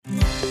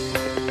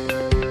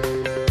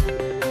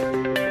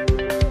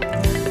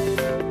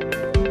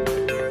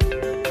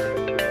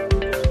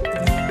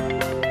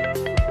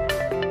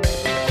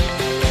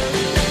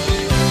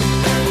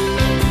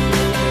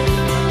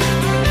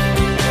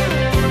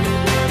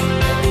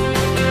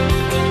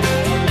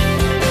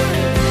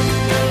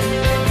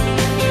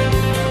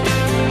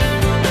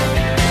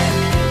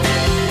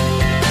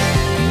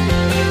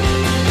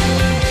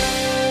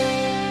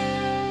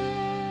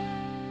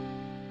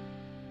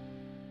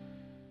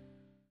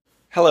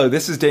Hello,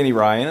 this is Danny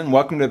Ryan, and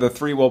welcome to the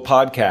Three Will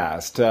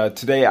Podcast.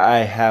 Today I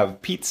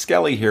have Pete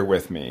Skelly here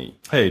with me.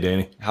 Hey,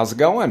 Danny. How's it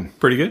going?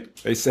 Pretty good.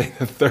 They say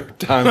the third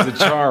time's a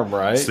charm,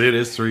 right? It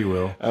is Three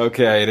Will.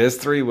 Okay, it is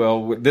Three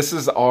Will. This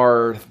is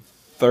our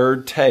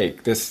third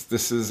take.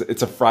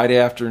 It's a Friday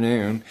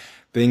afternoon.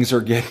 Things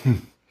are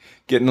getting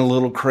a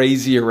little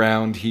crazy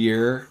around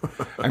here.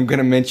 I'm going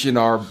to mention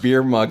our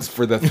beer mugs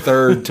for the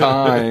third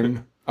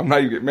time.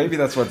 Maybe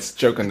that's what's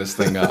choking this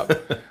thing up.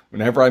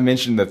 Whenever I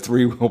mention the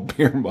Three Will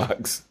beer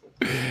mugs,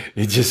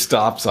 it just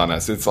stops on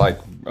us. It's like,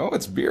 oh,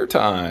 it's beer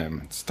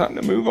time. It's time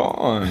to move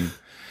on.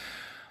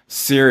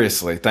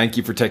 Seriously, thank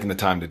you for taking the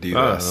time to do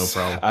this.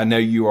 No problem. I know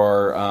you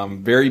are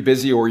very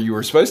busy, or you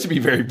were supposed to be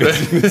very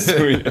busy this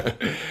week.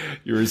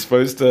 You were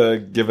supposed to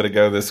give it a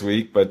go this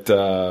week, but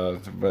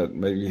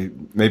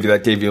maybe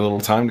that gave you a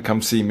little time to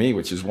come see me,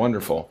 which is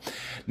wonderful.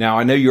 Now,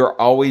 I know you're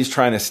always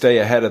trying to stay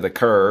ahead of the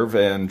curve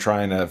and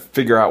trying to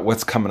figure out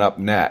what's coming up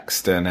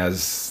next. And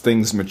as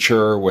things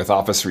mature with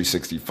Office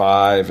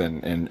 365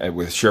 and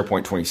with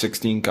SharePoint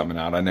 2016 coming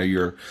out, I know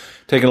you're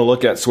taking a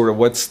look at sort of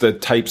what's the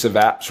types of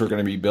apps we're going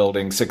to be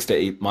building 6 to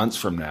 8 months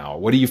from now.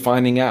 What are you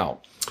finding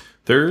out?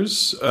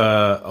 There's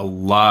a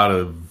lot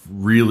of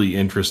really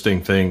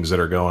interesting things that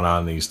are going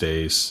on these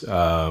days.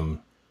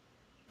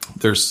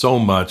 There's so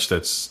much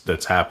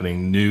that's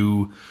happening.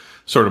 New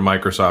sort of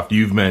Microsoft.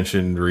 You've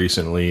mentioned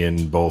recently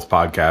in both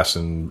podcasts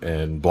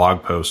and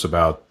blog posts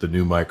about the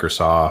new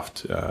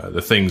Microsoft,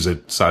 the things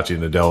that Satya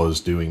Nadella is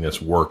doing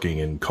that's working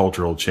in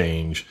cultural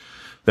change,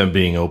 them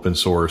being open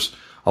source.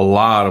 A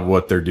lot of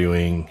what they're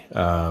doing,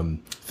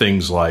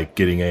 things like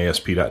getting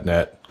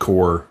ASP.NET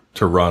Core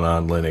to run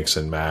on Linux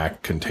and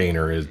Mac,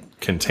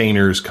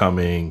 containers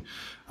coming.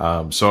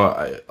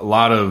 So a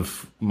lot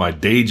of my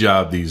day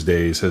job these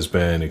days has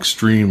been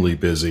extremely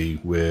busy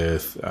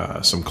with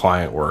some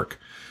client work.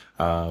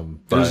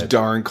 Those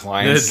darn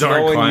clients,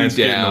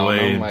 getting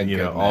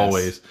away,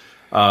 always.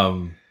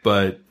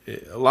 But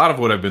a lot of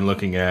what I've been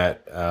looking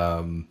at,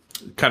 kind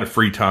of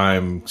free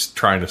time,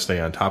 trying to stay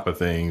on top of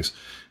things,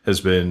 has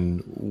been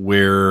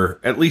where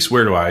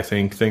do I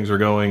think things are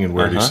going, and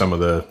where do some of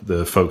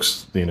the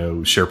folks,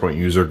 SharePoint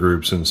user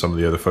groups and some of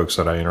the other folks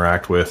that I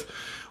interact with,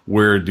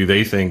 where do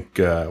they think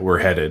we're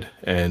headed?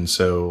 And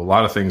so a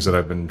lot of things that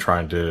I've been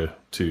trying to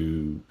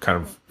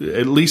kind of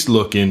at least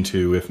look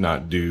into, if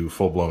not do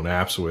full-blown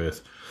apps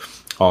with,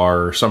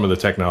 are some of the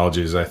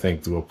technologies I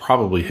think will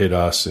probably hit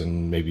us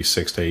in maybe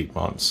 6 to 8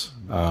 months.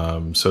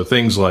 So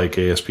things like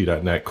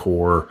ASP.NET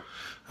Core,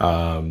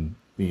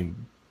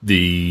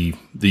 the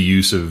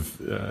use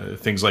of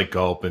things like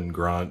Gulp and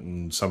Grunt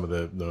and some of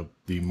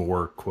the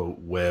more quote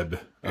web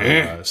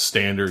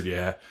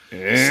standard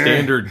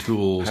standard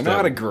tools. I'm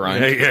not a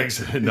grunt.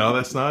 No,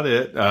 that's not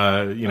it.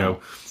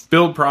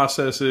 Build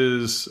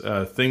processes,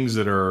 things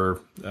that are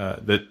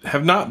that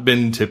have not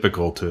been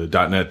typical to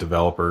 .NET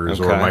developers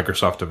or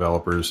Microsoft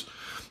developers.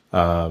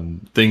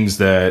 Things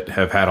that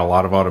have had a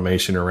lot of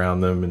automation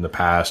around them in the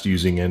past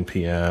using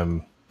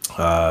NPM.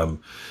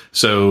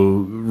 So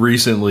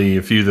recently,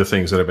 a few of the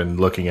things that I've been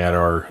looking at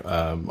are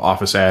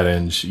Office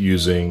add-ins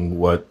using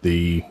what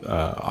the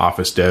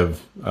Office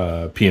Dev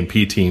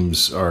PnP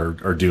teams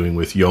are doing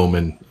with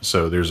Yeoman.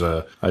 So there's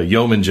a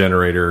Yeoman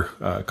generator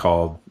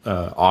called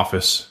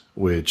Office,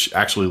 which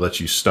actually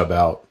lets you stub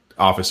out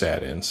Office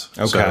add-ins.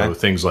 Okay. So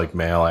things like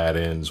mail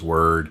add-ins,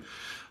 Word.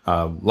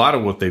 A lot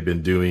of what they've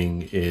been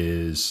doing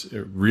is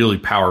really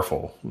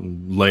powerful,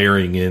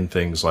 layering in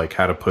things like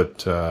how to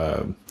put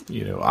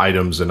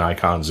items and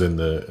icons in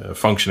the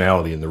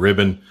functionality in the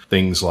ribbon,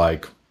 things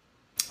like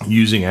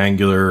using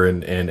Angular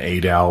and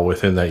ADAL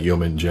within that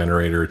Yeoman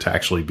generator to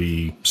actually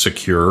be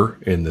secure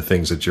in the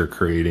things that you're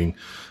creating,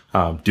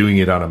 doing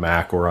it on a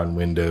Mac or on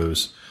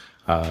Windows.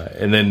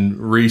 And then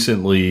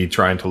recently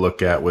trying to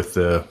look at with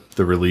the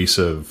release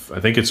of, I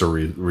think it's a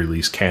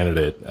release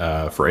candidate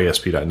for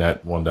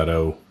ASP.NET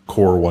 1.0,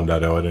 Core 1.0. I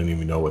don't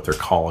even know what they're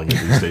calling it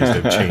these days.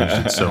 They've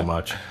changed it so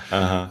much.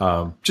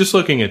 Just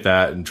looking at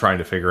that and trying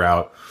to figure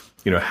out,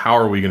 how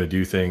are we going to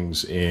do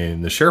things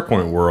in the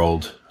SharePoint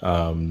world,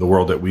 the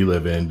world that we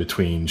live in,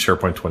 between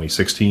SharePoint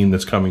 2016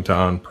 that's coming to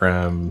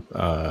on-prem,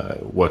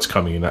 what's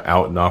coming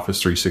out in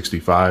Office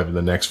 365 in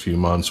the next few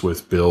months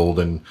with Build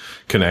and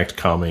Connect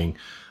coming.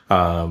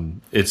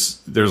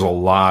 There's a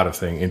lot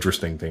of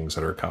interesting things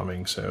that are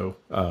coming. So,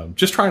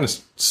 just trying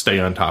to stay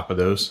on top of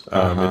those.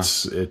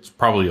 It's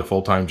probably a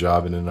full-time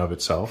job in and of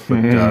itself,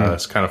 but,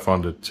 it's kind of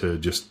fun to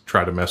just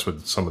try to mess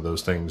with some of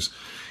those things,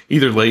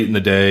 either late in the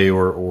day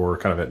or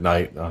kind of at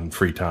night on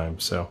free time.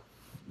 So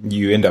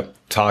you end up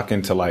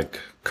talking to like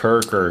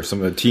Kirk or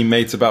some of the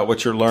teammates about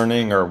what you're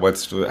learning, or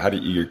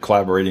you're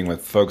collaborating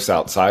with folks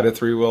outside of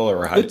Three Will,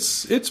 or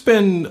it's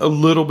been a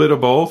little bit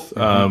of both.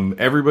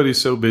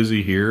 Everybody's so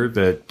busy here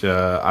that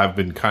I've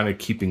been kind of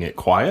keeping it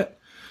quiet.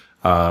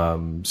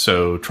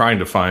 So trying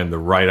to find the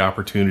right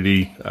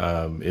opportunity.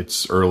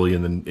 It's early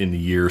in the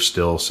year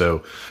still,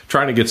 so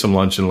trying to get some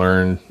lunch and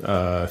learn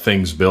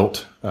things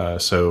built.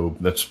 So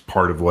that's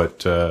part of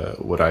what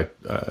I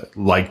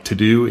like to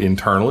do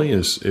internally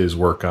is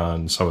work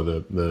on some of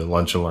the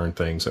lunch and learn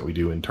things that we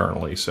do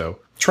internally. So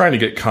trying to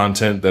get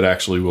content that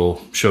actually will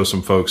show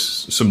some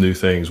folks some new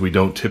things. We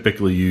don't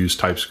typically use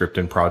TypeScript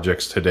in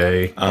projects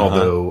today,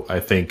 although I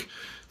think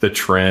the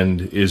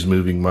trend is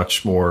moving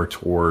much more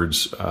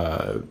towards,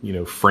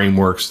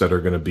 frameworks that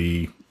are going to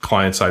be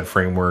client-side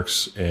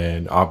frameworks,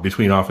 and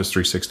between Office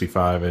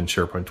 365 and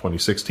SharePoint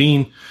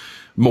 2016,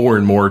 more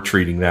and more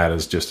treating that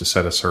as just a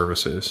set of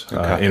services,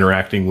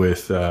 interacting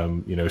with,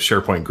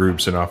 SharePoint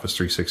groups and Office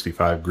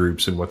 365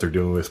 groups and what they're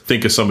doing with.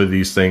 Think of some of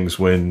these things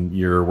when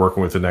you're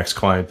working with the next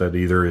client that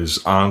either is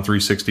on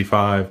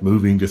 365,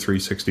 moving to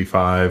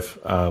 365,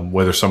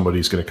 whether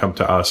somebody's going to come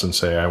to us and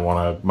say, I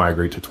want to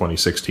migrate to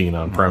 2016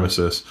 on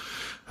premises.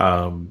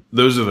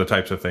 Those are the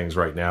types of things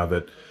right now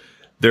that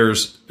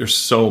there's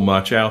so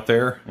much out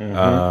there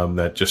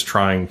that just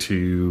trying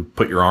to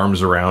put your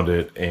arms around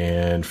it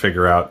and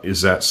figure out,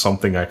 is that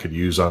something I could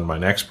use on my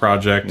next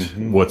project?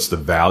 What's the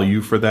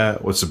value for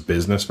that? What's the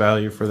business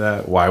value for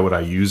that? Why would I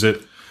use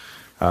it?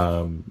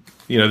 Some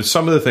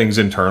of the things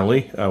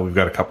internally, we've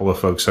got a couple of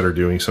folks that are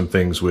doing some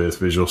things with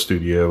Visual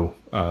Studio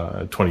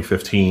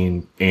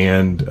 2015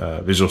 and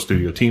Visual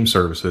Studio Team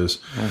Services.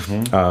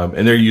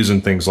 And they're using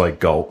things like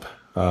Gulp.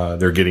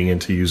 They're getting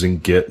into using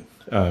Git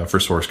for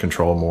source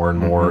control more and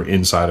more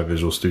inside of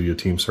Visual Studio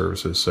Team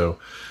Services. So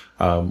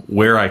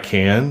where I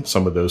can,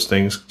 some of those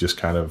things, just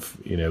kind of,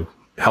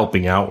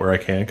 helping out where I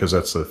can, because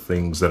that's the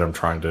things that I'm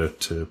trying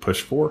to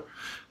push for.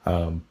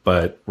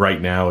 But right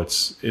now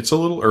it's a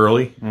little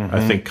early.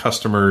 I think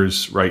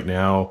customers right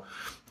now,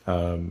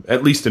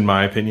 at least in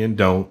my opinion,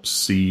 don't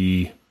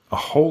see a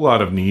whole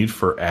lot of need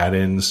for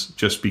add-ins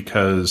just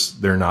because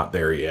they're not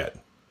there yet.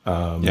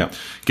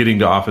 Getting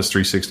to Office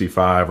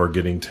 365 or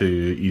getting to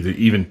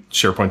even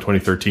SharePoint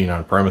 2013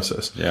 on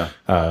premises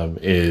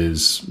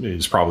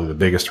is probably the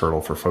biggest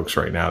hurdle for folks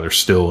right now. They're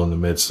still in the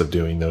midst of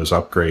doing those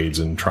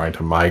upgrades and trying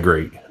to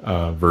migrate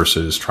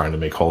versus trying to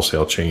make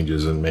wholesale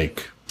changes and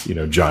make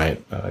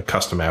giant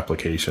custom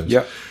applications.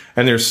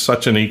 And there's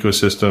such an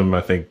ecosystem.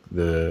 I think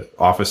the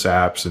Office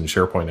apps and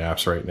SharePoint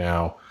apps right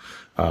now,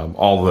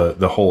 all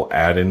the whole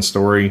add-in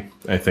story,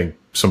 I think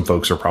some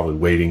folks are probably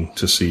waiting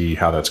to see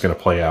how that's going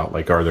to play out.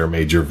 Like, are there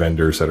major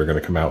vendors that are going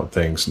to come out with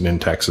things?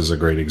 Nintex is a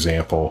great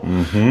example.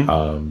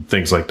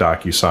 Things like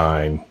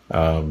DocuSign.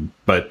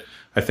 But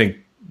I think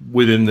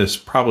within this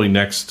probably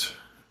next,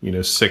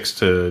 6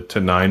 to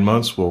 9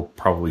 months, we'll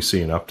probably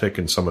see an uptick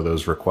in some of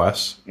those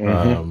requests.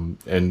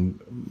 And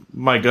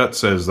my gut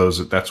says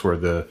that's where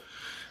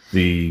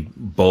the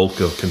bulk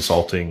of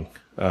consulting,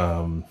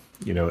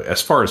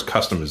 as far as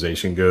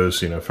customization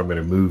goes, if I'm going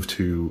to move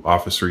to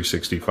Office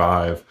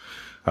 365,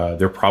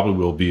 there probably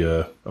will be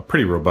a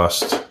pretty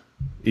robust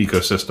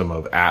ecosystem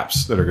of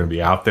apps that are going to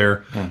be out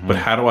there. But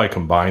how do I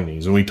combine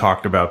these? And we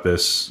talked about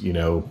this,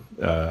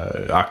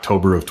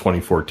 October of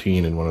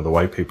 2014 in one of the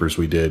white papers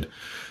we did.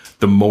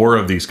 The more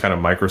of these kind of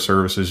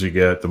microservices you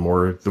get, the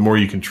more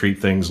you can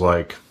treat things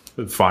like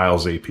the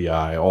Files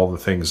API, all the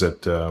things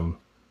that the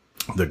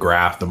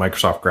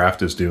Microsoft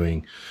Graph is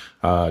doing.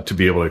 To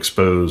be able to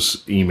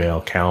expose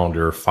email,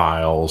 calendar,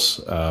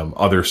 files,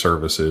 other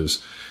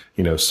services,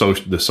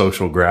 the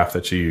social graph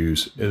that you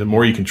use. And the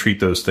more you can treat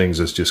those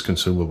things as just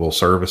consumable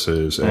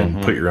services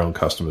and put your own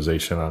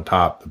customization on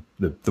top,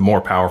 the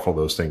more powerful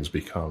those things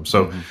become.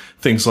 So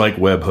things like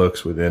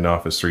webhooks within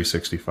Office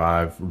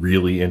 365,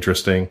 really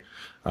interesting.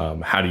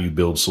 How do you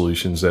build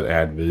solutions that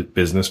add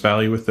business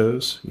value with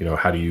those?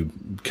 How do you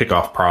kick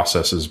off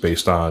processes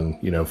based on,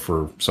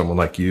 for someone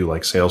like you,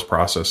 like sales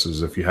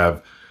processes, if you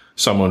have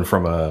someone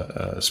from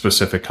a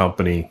specific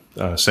company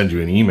send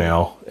you an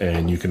email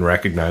and you can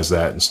recognize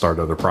that and start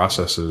other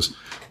processes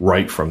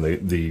right from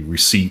the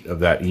receipt of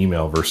that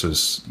email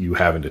versus you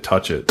having to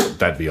touch it,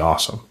 that'd be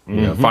awesome.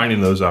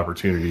 Finding those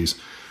opportunities,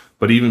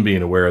 but even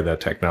being aware of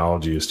that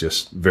technology is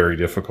just very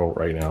difficult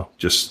right now,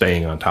 just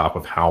staying on top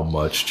of how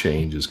much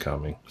change is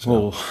coming. So.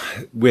 Well,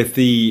 with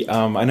the,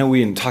 I know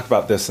we didn't talk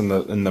about this in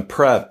the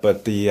prep,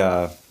 but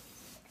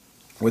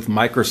with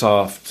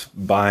Microsoft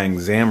buying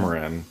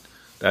Xamarin,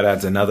 that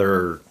adds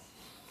another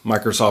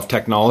Microsoft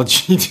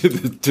technology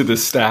to the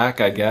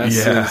stack, I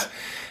guess.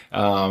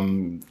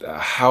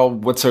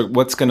 What's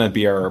going to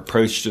be our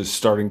approach to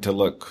starting to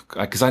look?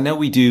 Because I know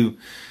we do.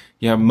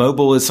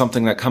 Mobile is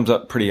something that comes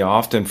up pretty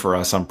often for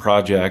us on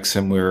projects,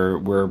 and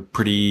we're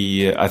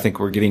pretty. I think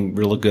we're getting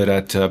really good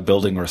at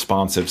building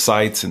responsive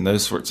sites and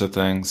those sorts of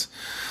things.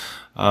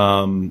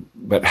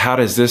 But how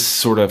does this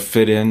sort of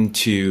fit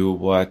into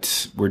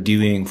what we're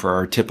doing for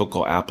our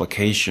typical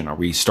application? Are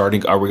we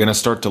going to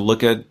start to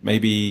look at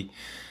maybe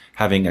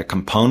having a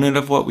component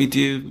of what we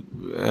do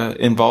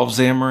involve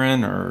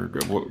Xamarin, or?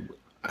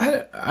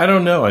 I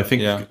don't know. I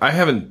think I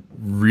haven't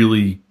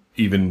really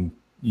even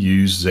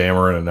used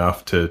Xamarin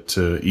enough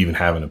to even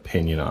have an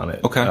opinion on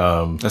it. Okay.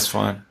 That's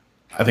fine.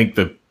 I think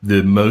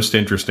the most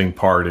interesting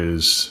part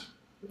is,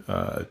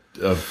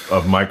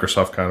 of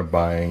Microsoft kind of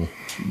buying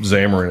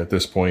Xamarin at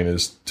this point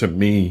is, to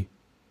me,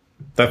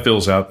 that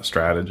fills out the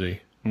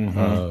strategy.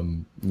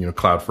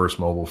 Cloud first,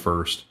 mobile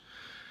first.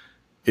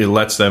 It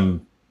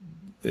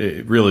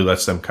really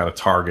lets them kind of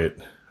target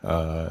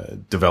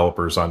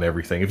developers on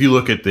everything. If you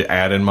look at the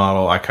add-in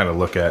model, I kind of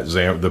look at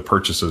the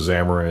purchase of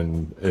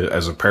Xamarin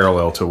as a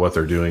parallel to what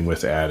they're doing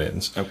with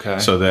add-ins. Okay.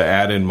 So the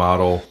add-in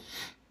model,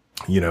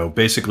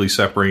 basically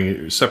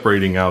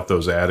separating out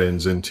those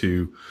add-ins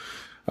into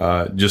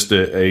just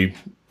a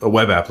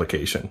web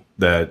application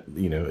that,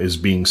 is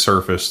being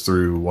surfaced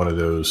through one of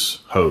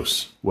those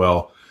hosts.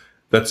 Well,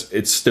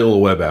 it's still a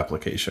web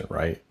application,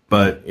 right?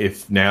 But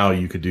if now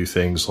you could do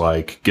things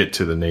like get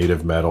to the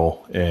native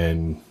metal,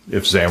 and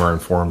if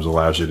Xamarin Forms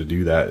allows you to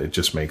do that, it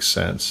just makes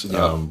sense.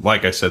 Yeah.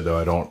 Like I said, though,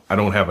 I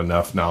don't have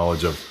enough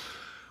knowledge of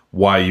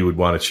why you would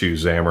want to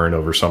choose Xamarin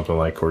over something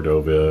like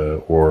Cordova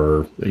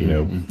or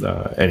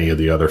any of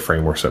the other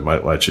frameworks that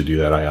might let you do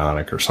that,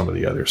 Ionic or some of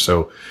the others.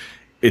 So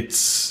it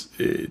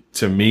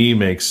to me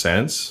makes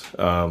sense.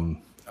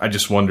 I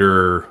just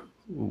wonder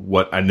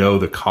what I know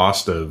the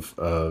cost of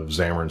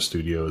Xamarin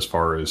Studio as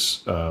far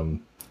as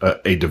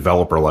a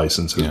developer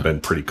license has been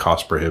pretty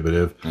cost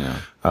prohibitive.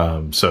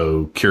 Yeah.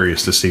 So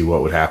curious to see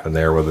what would happen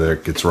there, whether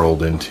it gets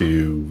rolled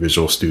into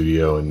Visual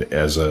Studio and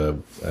as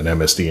an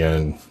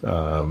MSDN,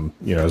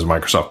 as a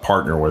Microsoft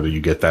partner, whether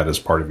you get that as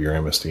part of your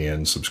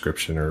MSDN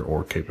subscription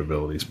or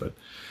capabilities. But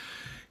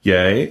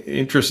yeah,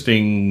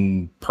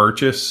 interesting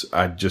purchase.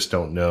 I just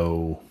don't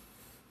know.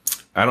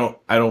 I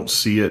don't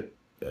see it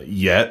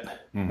yet.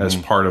 As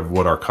part of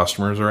what our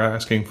customers are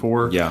asking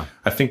for. Yeah.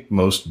 I think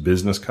most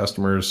business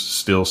customers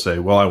still say,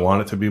 well, I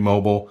want it to be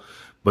mobile.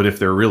 But if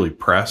they're really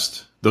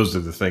pressed, those are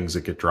the things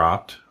that get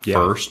dropped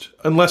first.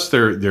 Unless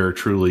they're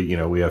truly,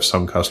 we have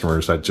some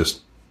customers that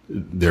just,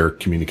 they're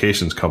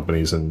communications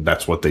companies and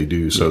that's what they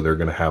do. So they're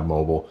going to have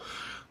mobile.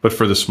 But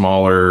for the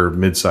smaller,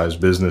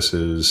 mid-sized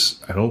businesses,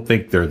 I don't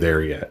think they're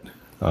there yet.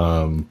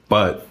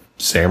 But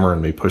Xamarin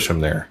may push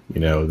them there.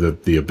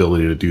 The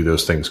ability to do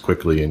those things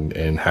quickly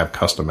and have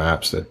custom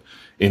apps that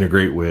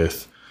integrate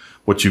with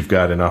what you've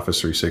got in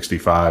Office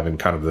 365 and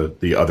kind of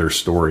the other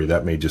story.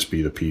 That may just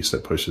be the piece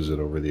that pushes it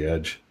over the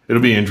edge.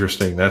 It'll be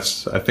interesting. I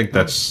think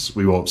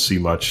we won't see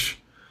much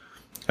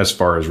as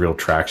far as real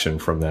traction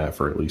from that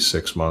for at least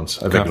 6 months.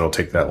 I think it'll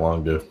take that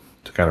long to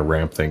kind of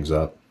ramp things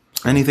up.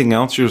 Anything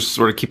else you're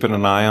sort of keeping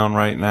an eye on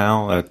right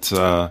now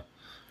that,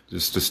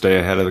 just to stay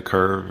ahead of the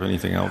curve?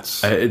 Anything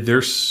else?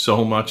 There's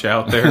so much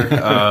out there.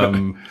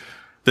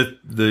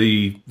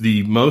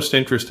 The most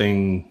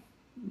interesting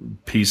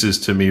pieces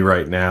to me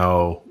right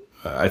now,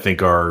 I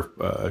think, are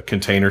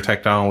container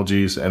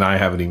technologies, and I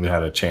haven't even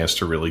had a chance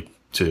to really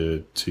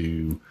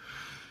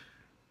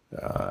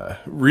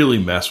really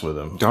mess with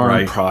them.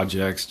 Darn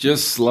projects,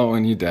 just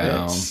slowing you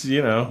down.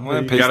 You got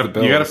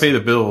to pay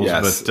the bills,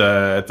 yes. But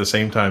at the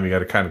same time, you got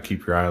to kind of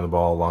keep your eye on the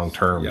ball long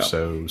term. Yep.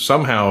 So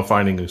somehow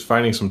finding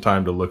some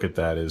time to look at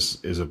that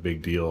is a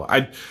big deal.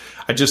 I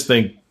just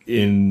think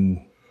you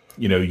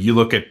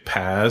look at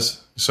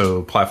PaaS,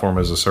 so platform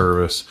as a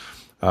service.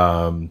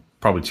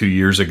 Probably 2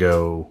 years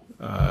ago,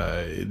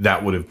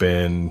 that would have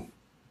been,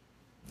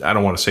 I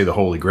don't want to say the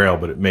holy grail,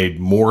 but it made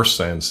more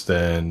sense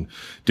than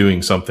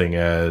doing something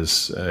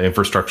as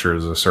infrastructure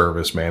as a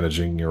service,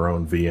 managing your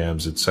own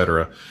VMs, et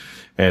cetera.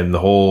 And the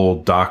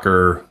whole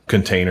Docker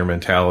container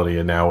mentality,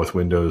 and now with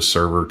Windows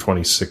Server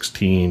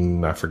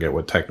 2016, I forget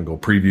what technical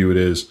preview it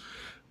is,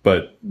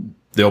 but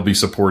they'll be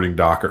supporting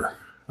Docker.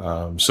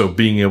 So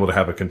being able to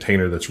have a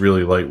container that's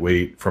really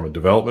lightweight from a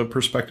development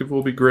perspective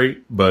will be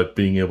great, but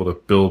being able to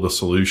build a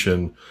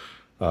solution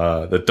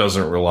that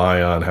doesn't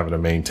rely on having to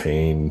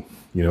maintain,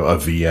 a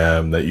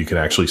VM, that you can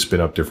actually spin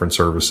up different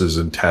services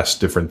and test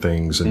different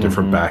things and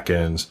different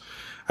backends.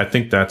 I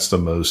think that's the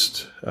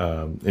most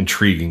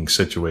intriguing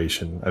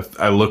situation.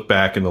 I look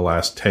back in the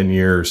last 10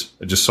 years.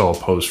 I just saw a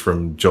post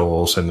from Joel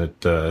Olson that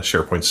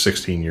SharePoint's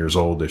 16 years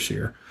old this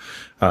year.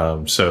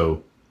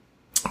 So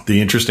the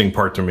interesting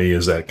part to me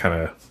is that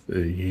kind of,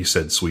 he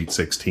said Sweet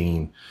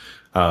 16.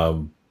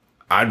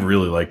 I'd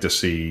really like to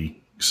see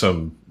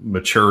some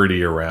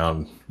maturity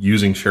around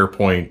using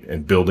SharePoint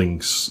and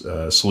building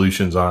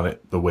solutions on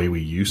it the way we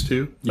used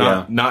to.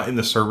 Not in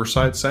the server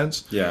side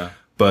sense. Yeah.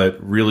 But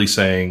really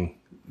saying,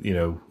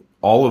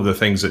 all of the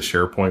things that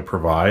SharePoint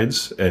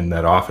provides and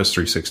that Office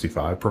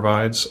 365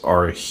 provides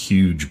are a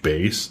huge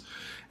base.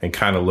 And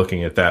kind of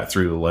looking at that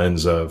through the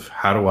lens of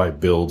how do I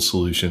build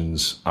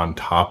solutions on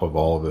top of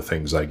all of the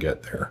things I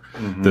get there?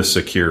 The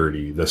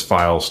security, this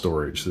file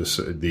storage,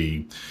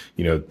 the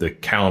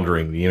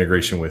calendaring, the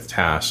integration with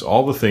tasks,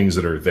 all the things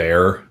that are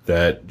there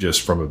that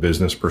just from a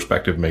business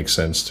perspective makes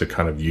sense to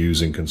kind of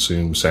use and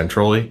consume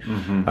centrally,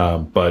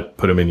 but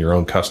put them in your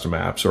own custom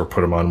apps or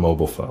put them on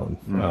mobile phone,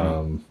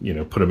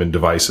 put them in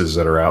devices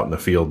that are out in the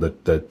field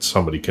that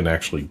somebody can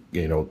actually,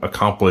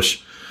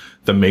 accomplish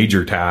the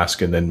major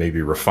task and then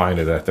maybe refine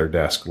it at their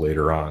desk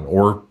later on,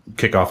 or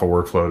kick off a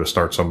workflow to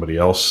start somebody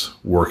else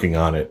working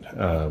on it,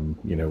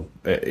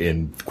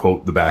 in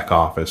quote, the back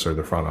office or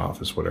the front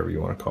office, whatever you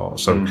want to call it.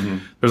 So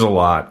there's a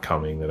lot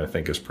coming that I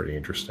think is pretty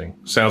interesting.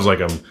 Sounds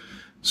like I'm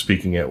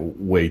speaking at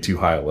way too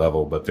high a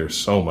level, but there's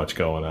so much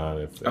going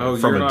on.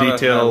 From a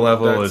detail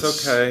level,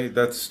 that's okay.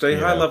 That's stay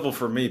high level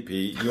for me,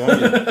 Pete.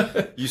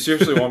 You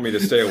seriously want me to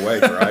stay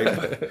awake, right?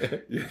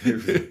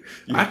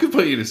 I could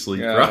put you to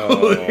sleep,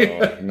 probably.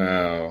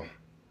 No.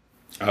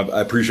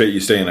 I appreciate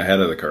you staying ahead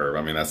of the curve.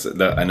 I mean,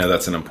 I know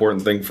that's an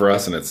important thing for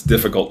us, and it's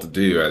difficult to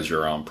do as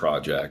you're on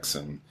projects.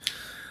 And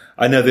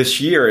I know this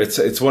year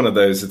it's one of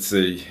those. It's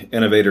the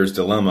innovator's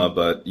dilemma,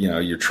 but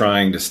you're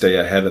trying to stay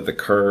ahead of the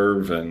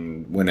curve,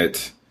 and when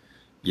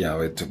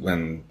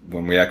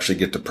when we actually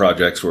get to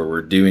projects where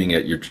we're doing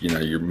it,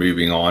 you're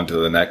moving on to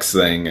the next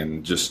thing,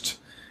 and just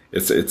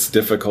it's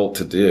difficult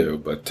to do.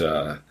 But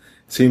it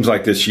seems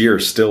like this year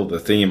is still the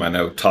theme. I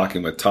know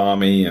talking with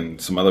Tommy and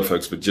some other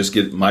folks, but just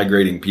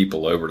migrating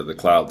people over to the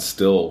cloud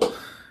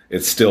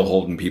it's still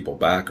holding people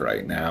back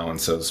right now. And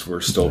so we're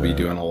still be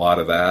doing a lot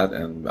of that.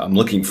 And I'm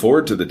looking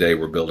forward to the day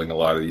we're building a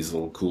lot of these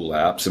little cool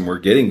apps, and we're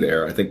getting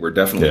there. I think we're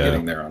definitely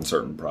getting there on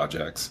certain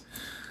projects.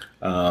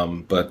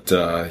 It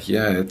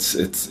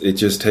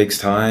just takes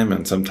time,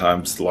 and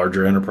sometimes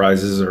larger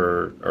enterprises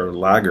are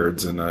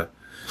laggards, and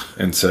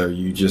so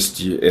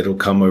it'll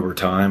come over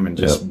time, and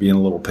just being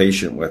a little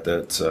patient with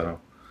it.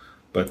 So,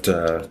 but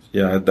I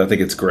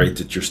think it's great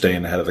that you're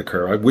staying ahead of the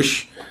curve. I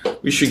wish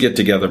we should get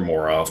together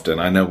more often.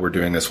 I know we're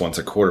doing this once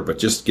a quarter, but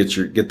just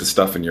get the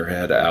stuff in your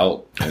head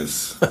out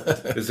is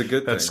a good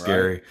thing. That's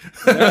scary.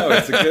 Right? No,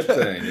 it's a good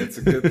thing. It's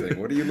a good thing.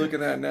 What are you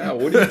looking at now?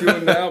 What are you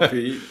doing now,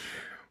 Pete?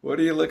 What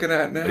are you looking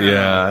at now?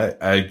 Yeah,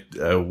 I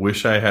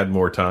wish I had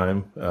more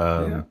time,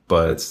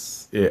 but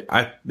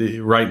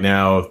right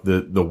now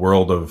the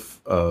world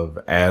of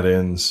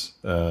add-ins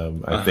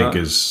I think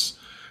is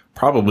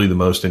probably the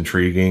most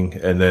intriguing,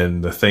 and then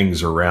the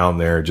things around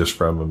there, just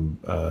from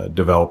a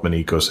development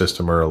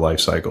ecosystem or a life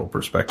cycle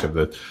perspective,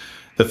 that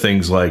the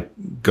things like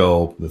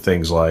Gulp, the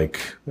things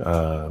like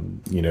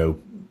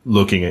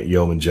looking at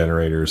Yeoman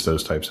generators,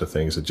 those types of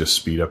things that just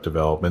speed up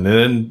development. And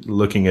then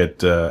looking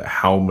at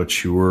how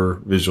mature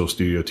Visual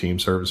Studio Team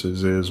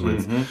Services is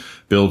with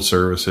build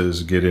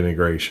services, Git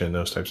integration,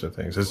 those types of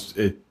things.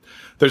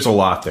 There's a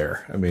lot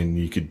there. I mean,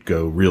 you could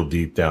go real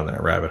deep down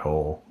that rabbit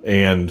hole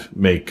and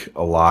make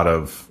a lot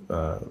of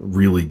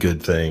really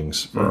good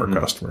things for our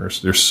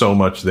customers. There's so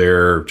much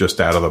there just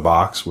out of the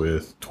box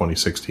with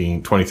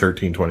 2013,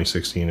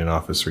 2016 in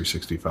Office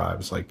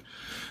 365. It's like,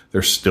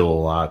 there's still a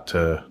lot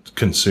to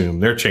consume.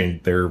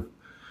 They're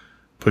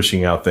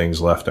pushing out things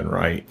left and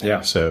right.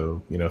 Yeah.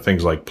 So,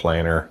 things like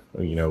Planner,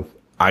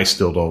 I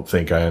still don't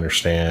think I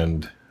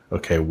understand,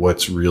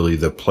 what's really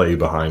the play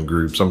behind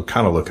groups. I'm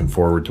kind of looking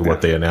forward to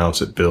what they announce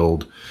at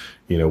Build.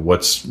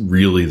 What's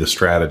really the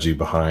strategy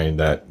behind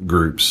that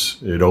groups.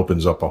 It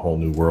opens up a whole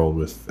new world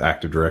with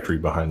Active Directory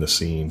behind the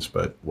scenes,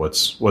 but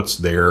what's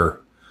there?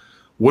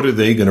 What are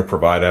they going to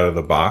provide out of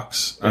the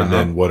box? And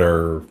then what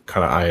are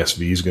kind of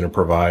ISVs going to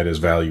provide as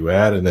value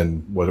add? And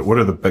then what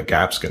are the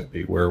gaps going to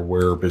be?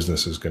 Where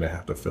business is going to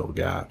have to fill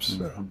gaps?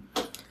 So,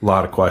 a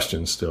lot of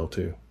questions still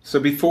too.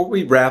 So before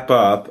we wrap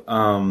up,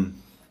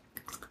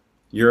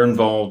 you're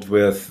involved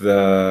with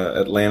the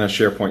Atlanta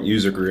SharePoint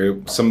User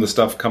Group. Some of the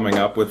stuff coming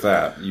up with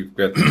that. You've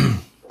got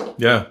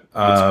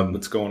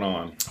what's going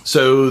on?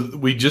 So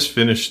we just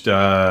finished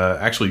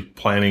actually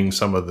planning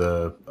some of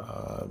the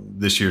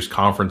this year's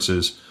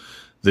conferences.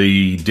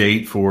 The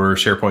date for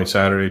SharePoint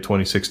Saturday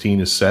 2016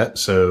 is set.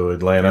 So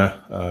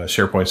Atlanta,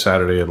 SharePoint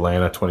Saturday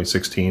Atlanta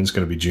 2016 is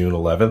going to be June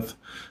 11th.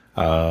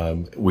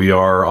 We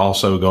are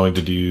also going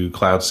to do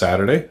Cloud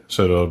Saturday.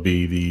 So it'll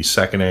be the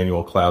second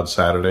annual Cloud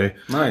Saturday.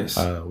 Nice.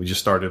 We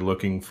just started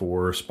looking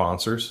for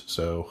sponsors.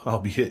 So I'll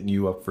be hitting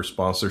you up for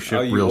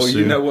sponsorship real soon.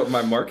 You know what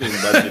my marketing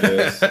budget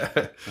is.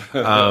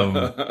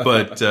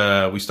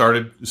 But we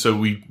started, so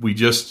we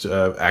just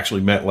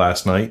actually met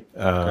last night,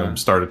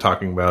 started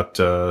talking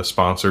about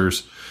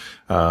sponsors.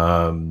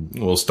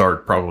 We'll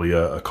start probably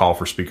a call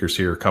for speakers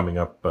here coming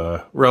up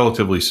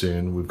relatively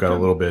soon. We've got a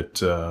little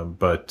bit,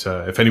 but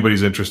if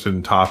anybody's interested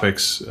in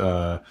topics,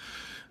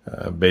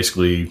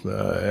 basically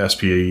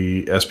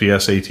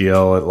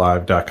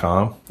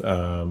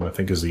spsatl@live.com, I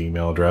think is the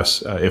email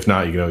address. If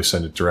not, you can always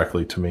send it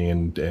directly to me,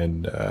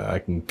 and I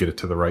can get it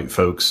to the right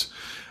folks.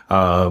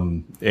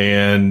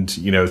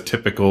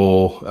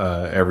 Typical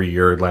every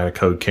year Atlanta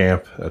Code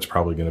Camp, that's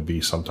probably going to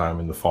be sometime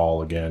in the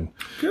fall again.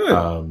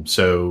 Good.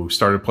 So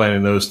started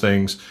planning those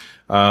things.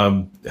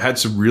 Had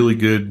some really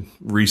good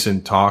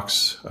recent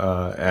talks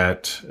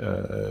at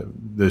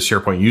the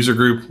SharePoint User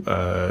Group.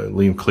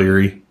 Liam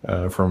Cleary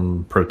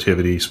from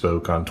Protiviti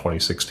spoke on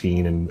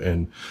 2016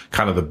 and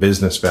kind of the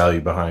business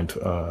value behind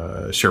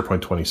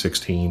SharePoint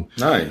 2016.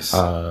 Nice.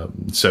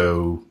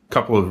 So a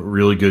couple of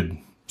really good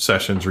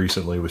sessions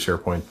recently with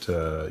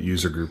SharePoint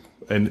User Group.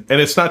 And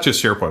it's not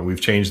just SharePoint. We've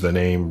changed the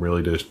name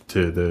really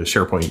to the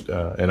SharePoint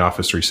and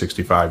Office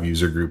 365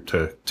 User Group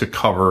to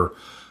cover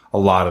a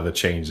lot of the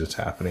change that's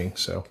happening.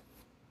 So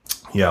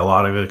yeah, a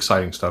lot of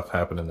exciting stuff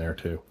happening there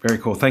too. Very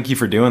cool. Thank you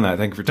for doing that.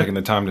 Thank you for taking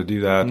the time to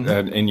do that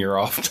in your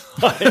off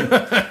time.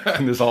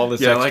 And there's all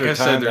this extra like I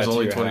said, time there's that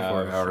only you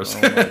 24 have. hours.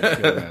 Oh my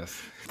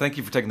goodness. Thank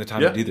you for taking the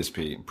time to do this,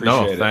 Pete.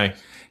 Appreciate it.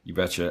 Thanks. You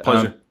betcha.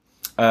 Pleasure.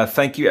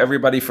 Thank you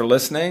everybody for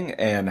listening,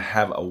 and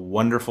have a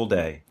wonderful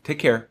day. Take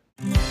care.